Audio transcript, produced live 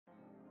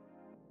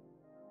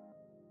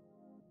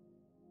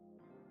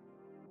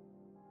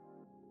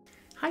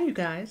Hi you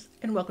guys,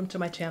 and welcome to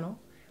my channel.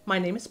 My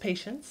name is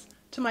Patience.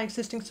 To my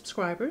existing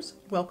subscribers,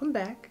 welcome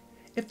back.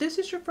 If this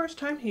is your first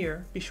time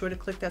here, be sure to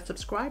click that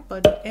subscribe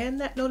button and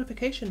that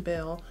notification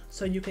bell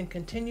so you can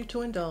continue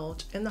to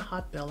indulge in the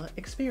Hot Bella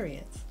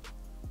experience.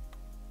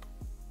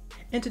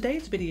 In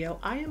today's video,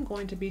 I am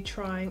going to be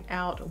trying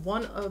out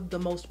one of the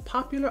most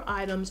popular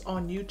items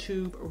on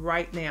YouTube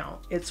right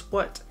now. It's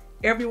what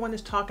everyone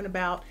is talking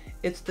about.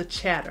 It's the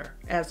chatter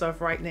as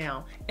of right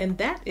now, and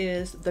that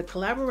is the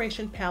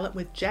collaboration palette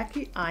with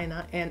Jackie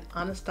Aina and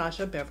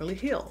Anastasia Beverly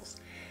Hills.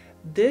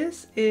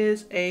 This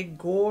is a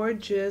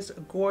gorgeous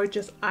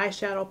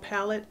eyeshadow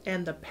palette,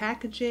 and the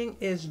packaging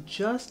is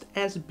just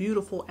as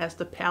beautiful as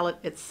the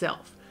palette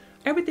itself.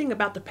 Everything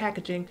about the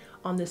packaging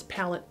on this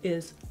palette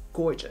is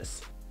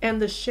gorgeous. And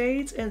the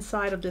shades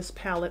inside of this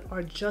palette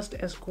are just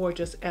as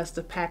gorgeous as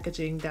the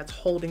packaging that's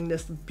holding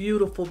this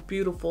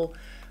beautiful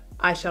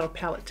eyeshadow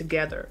palette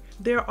together.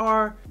 There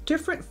are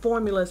different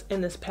formulas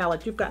in this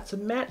palette. You've got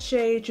some matte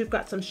shades, you've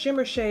got some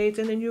shimmer shades,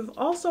 and then you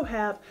also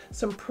have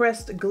some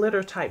pressed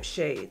glitter type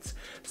shades.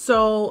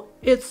 So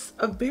it's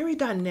a very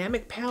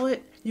dynamic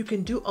palette. You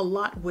can do a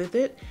lot with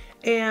it,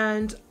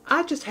 and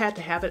I just had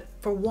to have it.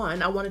 For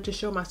one, I wanted to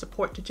show my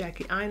support to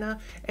Jackie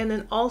Aina, and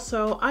then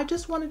also I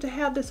just wanted to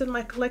have this in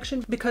my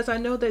collection because I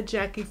know that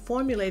Jackie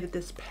formulated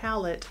this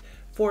palette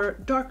for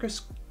darker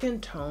skin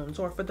tones,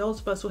 or for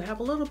those of us who have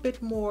a little bit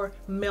more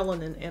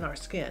melanin in our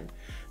skin.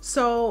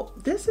 So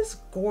this is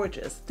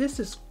gorgeous. This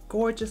is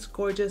gorgeous.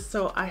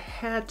 So I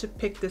had to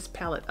pick this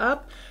palette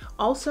up.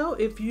 Also,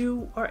 if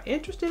you are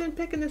interested in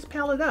picking this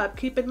palette up,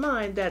 keep in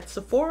mind that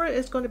Sephora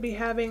is going to be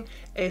having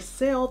a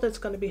sale that's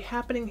going to be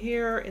happening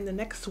here in the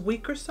next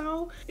week or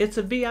so. It's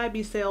a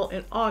VIB sale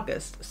in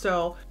August,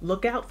 so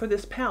look out for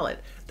this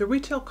palette. The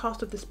retail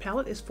cost of this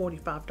palette is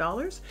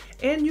 $45,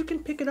 and you can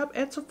pick it up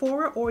at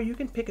Sephora, or you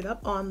can pick it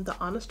up on the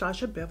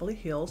Anastasia Beverly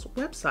Hills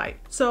website.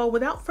 So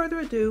without further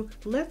ado,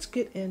 let's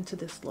get into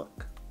this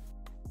look.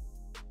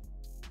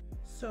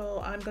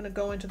 So I'm going to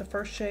go into the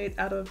first shade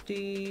out of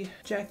the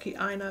Jackie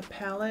Aina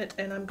palette,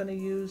 and I'm going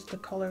to use the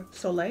color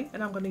Soleil,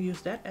 and I'm going to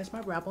use that as my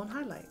brow bone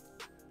highlight.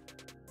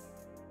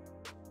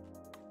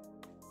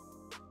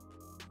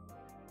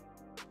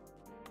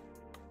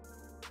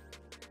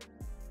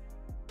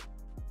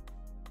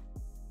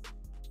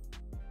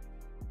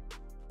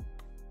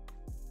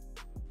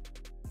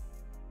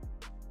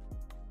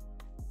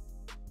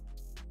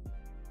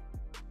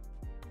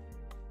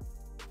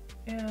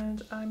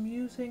 And I'm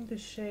using the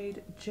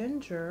shade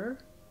Ginger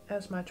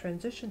as my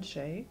transition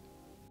shade.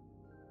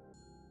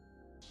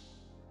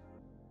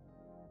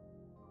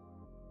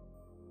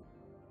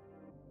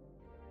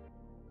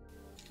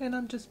 And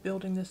I'm just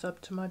building this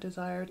up to my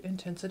desired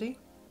intensity.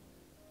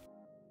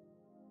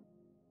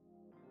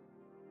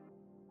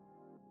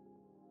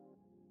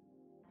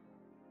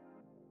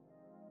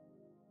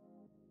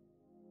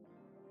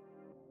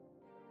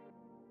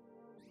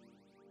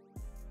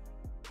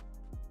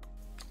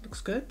 Looks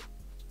good.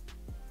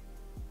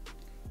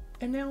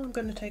 And now I'm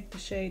going to take the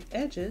shade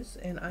Edges,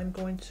 and I'm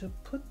going to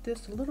put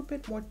this a little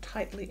bit more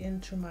tightly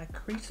into my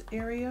crease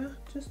area,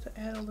 just to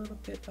add a little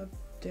bit of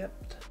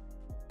depth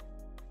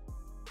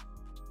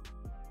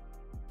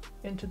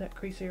into that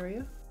crease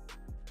area.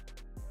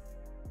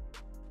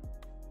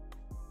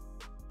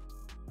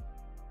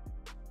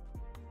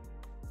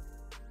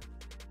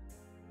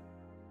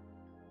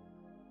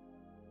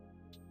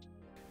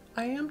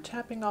 I am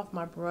tapping off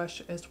my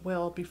brush as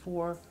well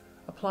before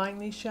applying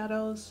these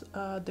shadows.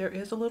 There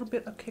is a little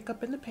bit of kick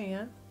up in the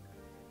pan,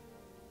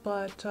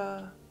 but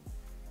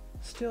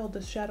still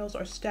the shadows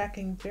are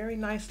stacking very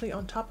nicely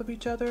on top of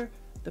each other.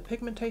 The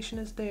pigmentation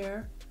is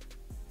there,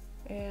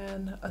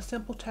 and a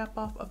simple tap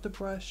off of the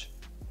brush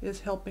is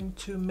helping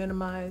to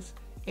minimize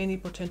any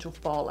potential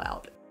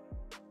fallout.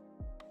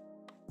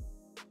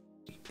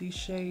 These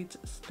shades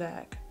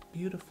stack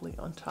beautifully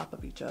on top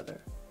of each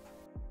other.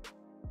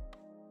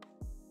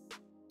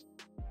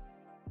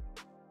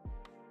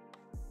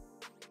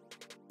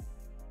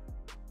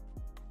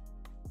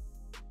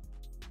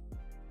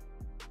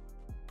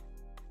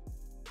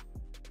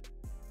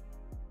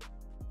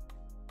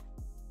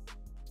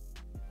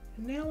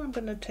 Now I'm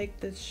going to take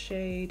this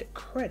shade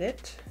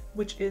Credit,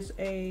 which is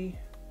a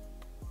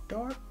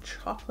dark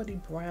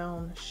chocolatey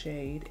brown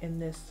shade in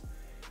this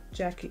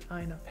Jackie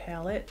Aina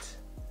palette.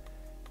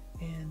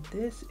 And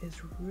this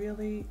is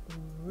really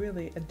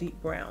a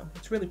deep brown.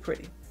 It's really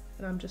pretty.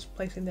 And I'm just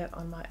placing that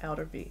on my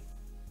outer V.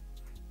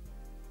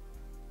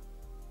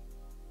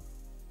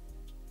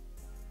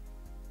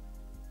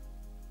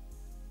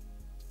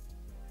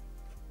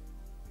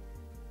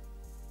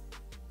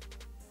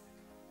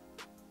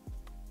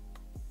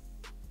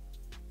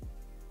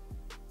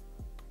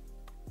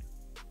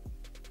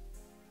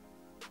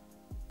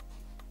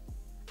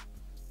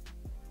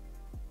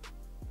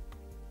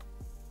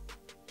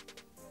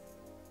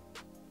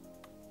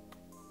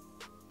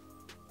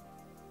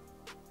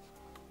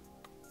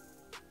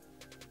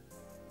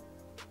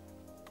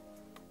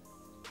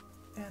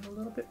 Add a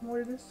little bit more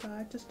to this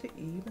side just to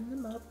even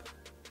them up.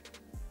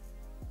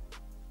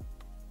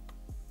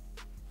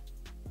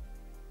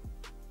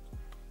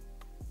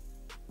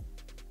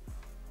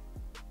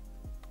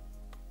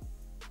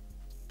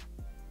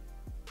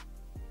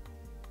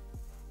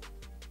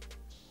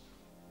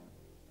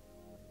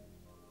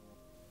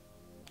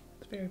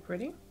 Very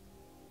pretty.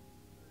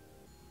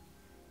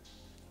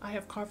 I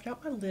have carved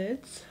out my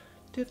lids,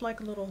 did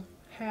like a little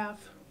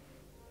half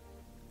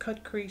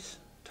cut crease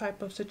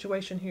type of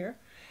situation here.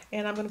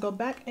 And I'm going to go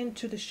back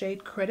into the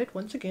shade Credit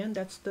once again.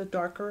 That's the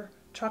darker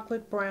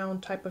chocolate brown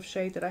type of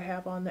shade that I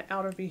have on the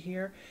outer V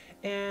here.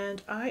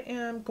 And I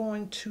am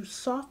going to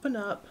soften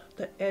up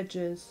the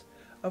edges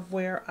of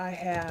where I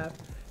have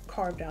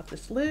carved out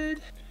this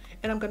lid.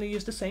 And I'm going to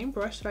use the same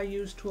brush that I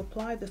used to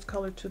apply this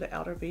color to the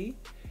outer V.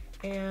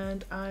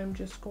 And I'm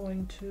just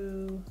going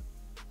to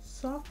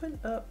soften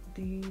up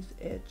these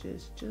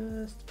edges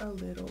just a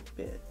little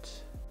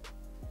bit.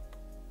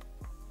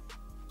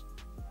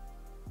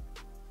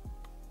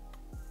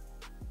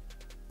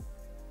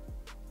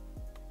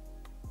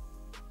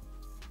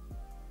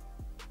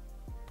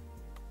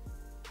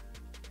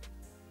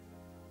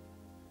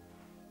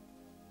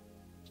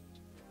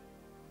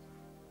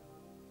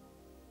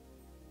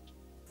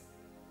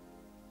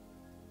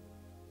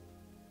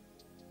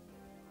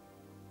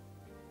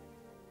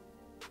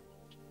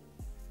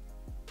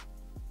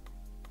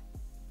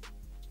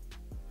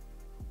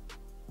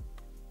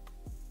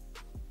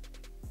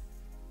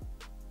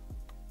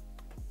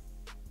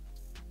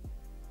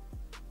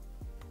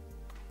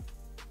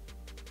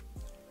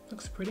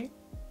 Looks pretty.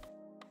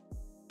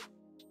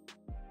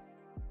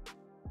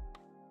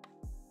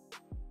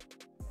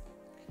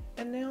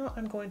 And now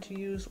I'm going to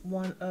use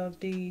one of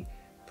the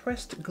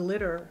pressed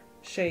glitter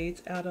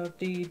shades out of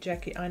the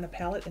Jackie Aina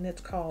palette, and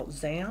it's called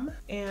Zam.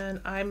 And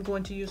I'm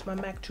going to use my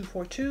MAC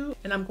 242,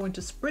 and I'm going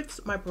to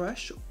spritz my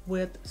brush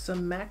with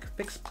some MAC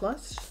Fix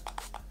Plus.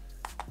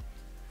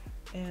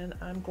 And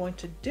I'm going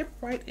to dip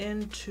right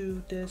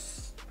into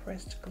this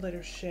pressed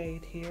glitter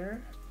shade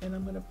here. And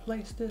I'm going to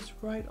place this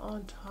right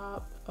on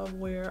top of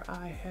where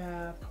I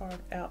have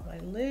carved out my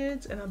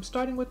lids. And I'm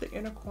starting with the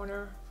inner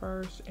corner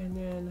first and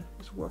then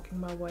just working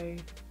my way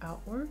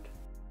outward.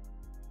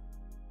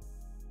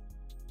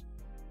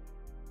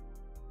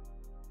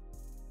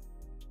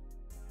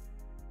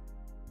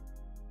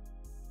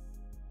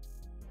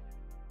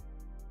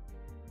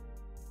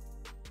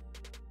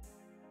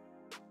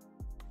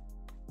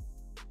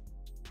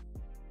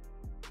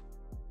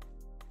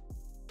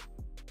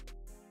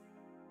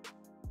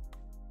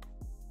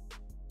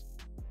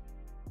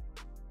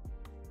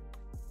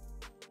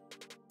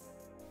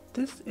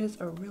 This is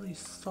a really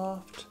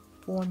soft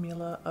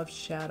formula of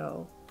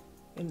shadow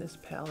in this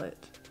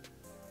palette,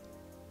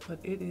 but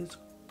it is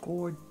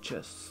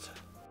gorgeous.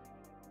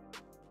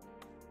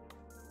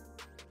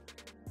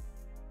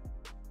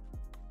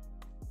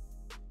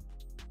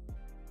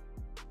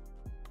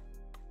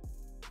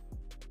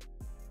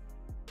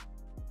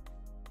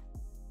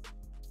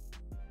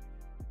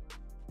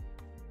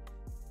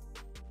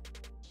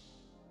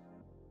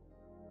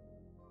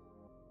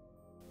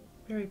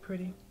 Very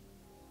pretty.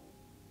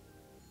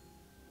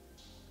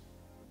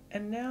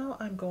 And now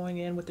I'm going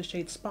in with the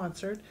shade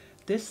Sponsored.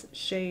 This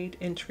shade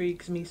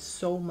intrigues me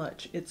so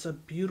much. It's a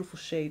beautiful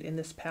shade in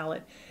this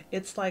palette.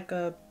 It's like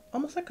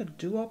almost like a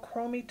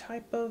duochrome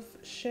type of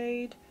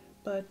shade,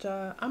 but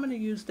I'm going to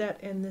use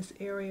that in this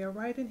area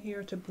right in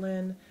here to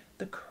blend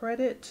the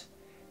Credit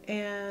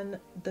and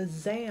the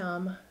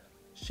Zam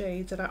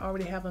shades that I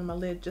already have on my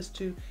lid, just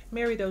to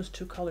marry those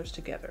two colors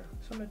together.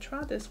 So I'm going to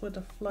try this with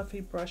a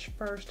fluffy brush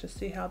first to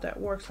see how that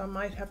works. I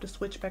might have to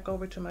switch back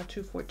over to my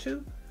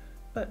 242.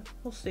 But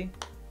we'll see.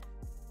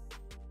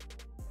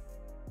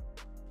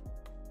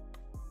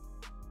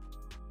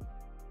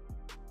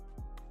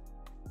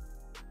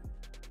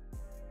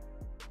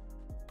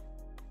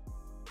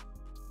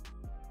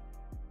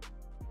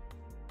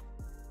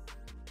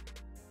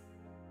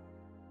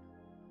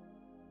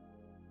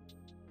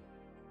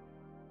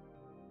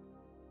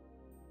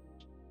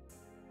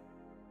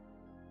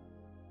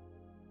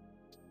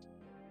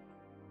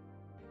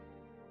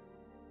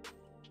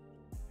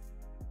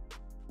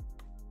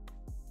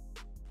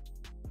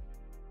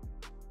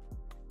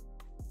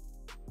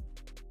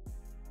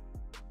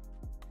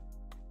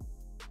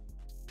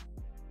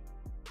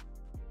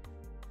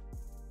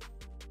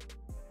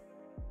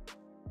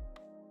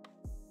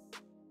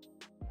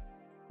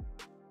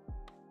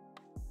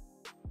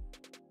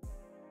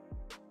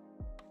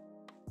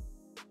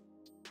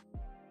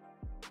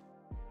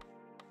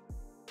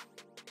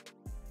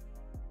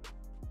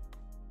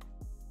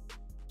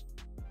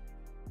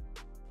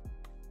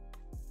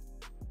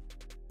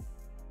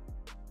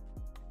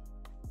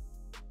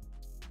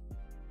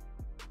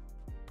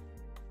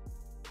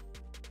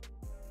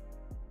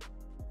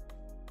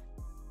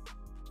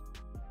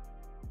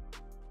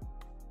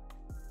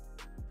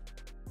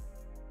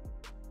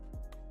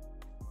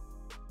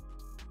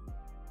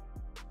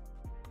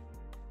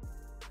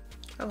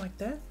 I like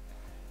that.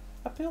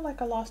 I feel like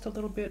I lost a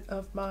little bit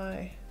of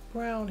my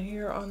brown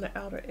here on the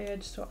outer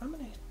edge, so I'm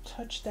going to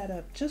touch that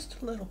up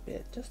just a little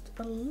bit, just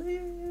a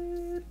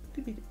little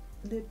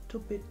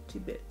bitty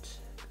bit.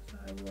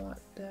 I want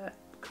that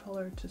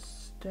color to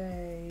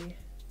stay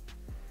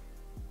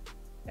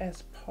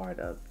as part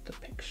of the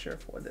picture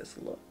for this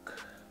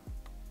look.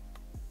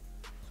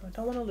 So I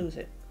don't want to lose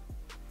it.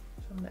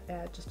 So I'm going to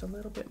add just a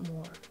little bit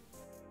more.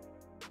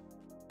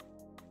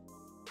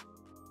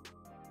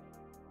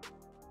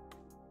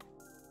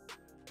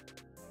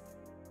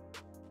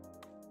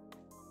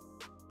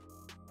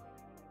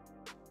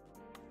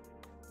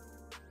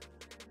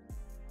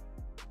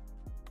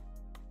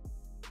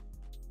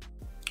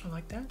 I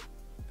like that.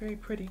 Very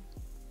pretty.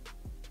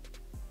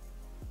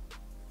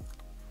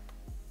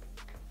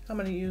 I'm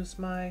going to use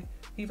my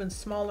even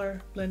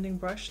smaller blending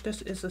brush.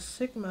 This is a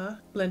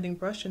Sigma blending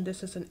brush and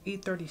this is an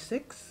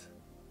E36.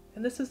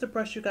 And this is the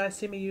brush you guys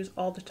see me use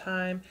all the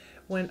time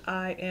when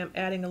I am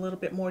adding a little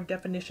bit more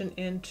definition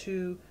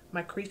into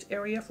my crease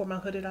area for my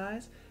hooded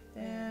eyes.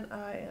 And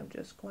I am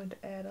just going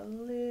to add a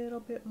little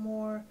bit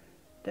more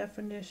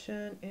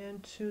definition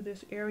into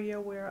this area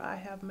where I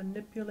have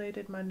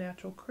manipulated my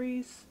natural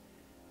crease.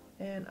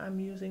 And I'm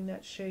using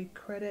that shade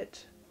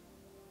Credit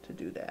to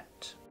do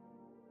that.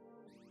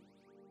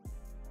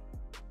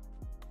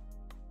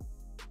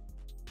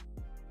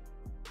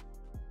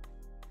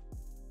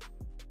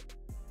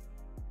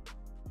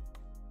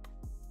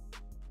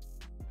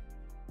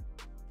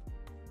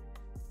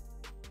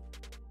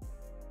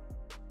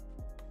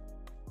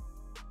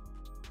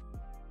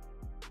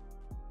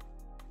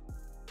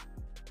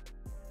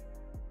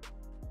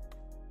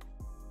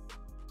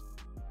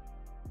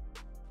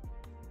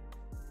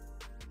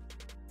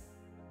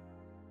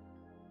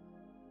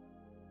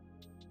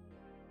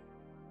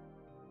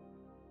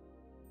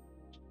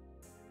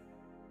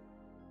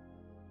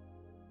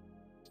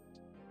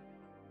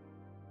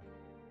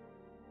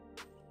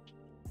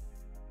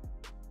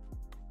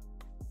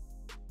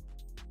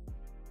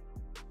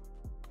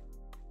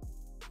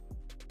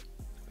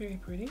 Very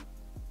pretty.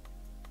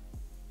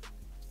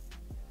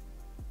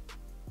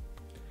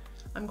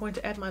 I'm going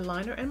to add my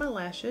liner and my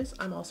lashes.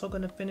 I'm also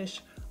going to finish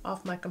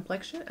off my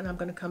complexion and I'm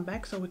going to come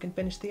back so we can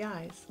finish the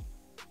eyes.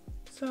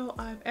 So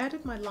I've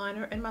added my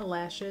liner and my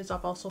lashes.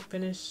 I've also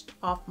finished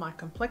off my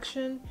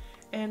complexion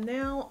and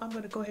now I'm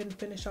going to go ahead and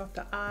finish off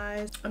the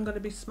eyes. I'm going to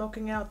be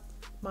smoking out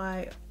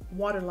my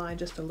waterline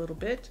just a little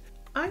bit.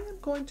 I am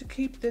going to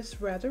keep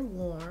this rather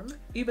warm.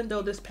 Even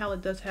though this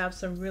palette does have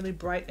some really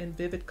bright and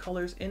vivid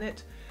colors in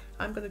it,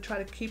 I'm going to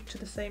try to keep to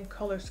the same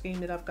color scheme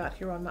that I've got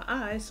here on my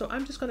eyes. So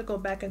I'm just going to go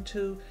back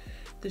into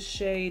the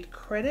shade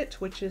Credit,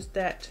 which is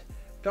that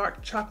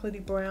dark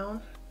chocolatey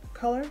brown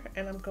color,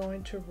 and I'm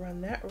going to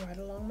run that right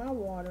along my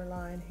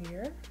waterline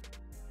here.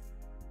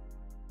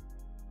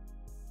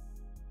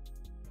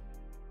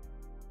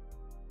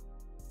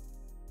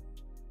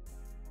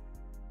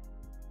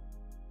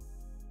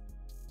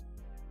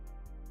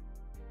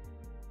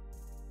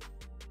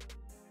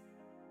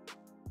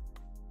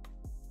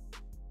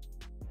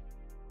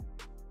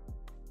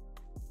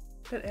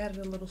 That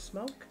added a little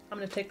smoke. I'm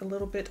going to take a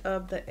little bit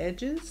of the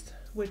edges,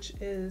 which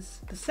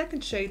is the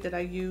second shade that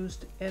I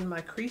used in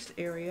my crease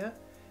area,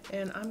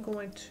 and I'm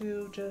going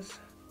to just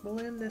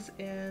blend this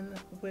in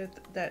with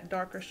that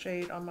darker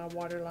shade on my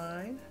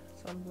waterline.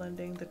 So I'm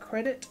blending the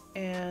Credit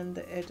and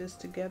the edges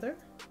together.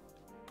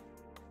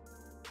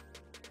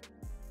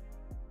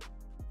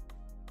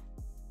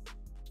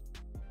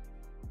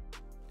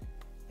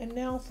 And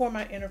now for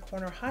my inner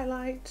corner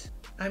highlight,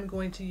 I'm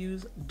going to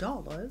use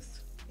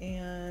Dollars.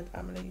 And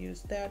I'm going to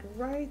use that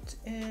right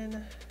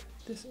in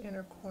this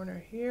inner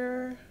corner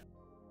here.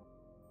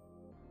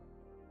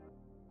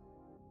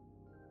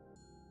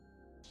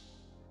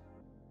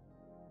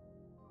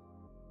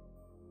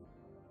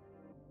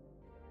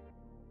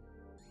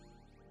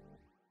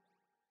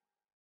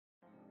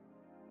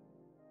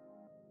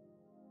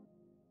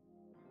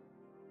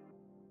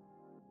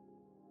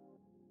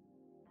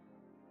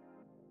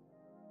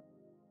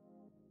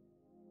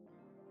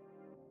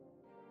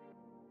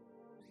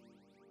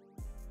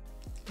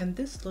 And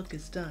this look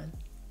is done.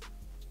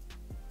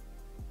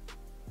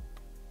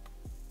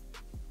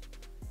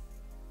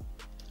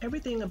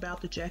 Everything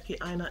about the Jackie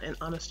Aina and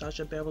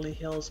Anastasia Beverly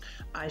Hills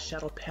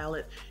eyeshadow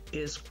palette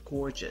is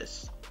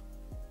gorgeous.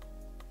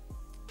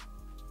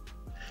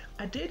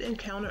 I did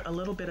encounter a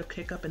little bit of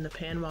kick-up in the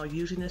pan while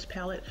using this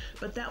palette,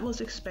 but that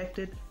was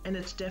expected and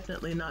it's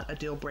definitely not a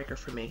deal breaker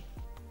for me.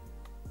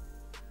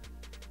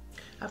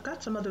 I've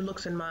got some other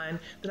looks in mind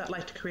that I'd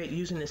like to create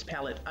using this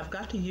palette. I've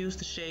got to use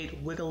the shade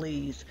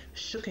Wigglese,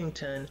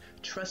 Shookington,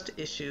 Trust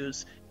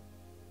Issues.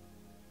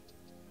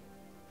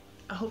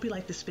 I hope you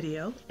liked this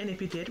video, and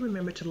if you did,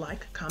 remember to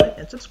like, comment,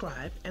 and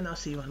subscribe, and I'll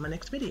see you on my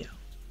next video.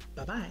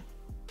 Bye-bye.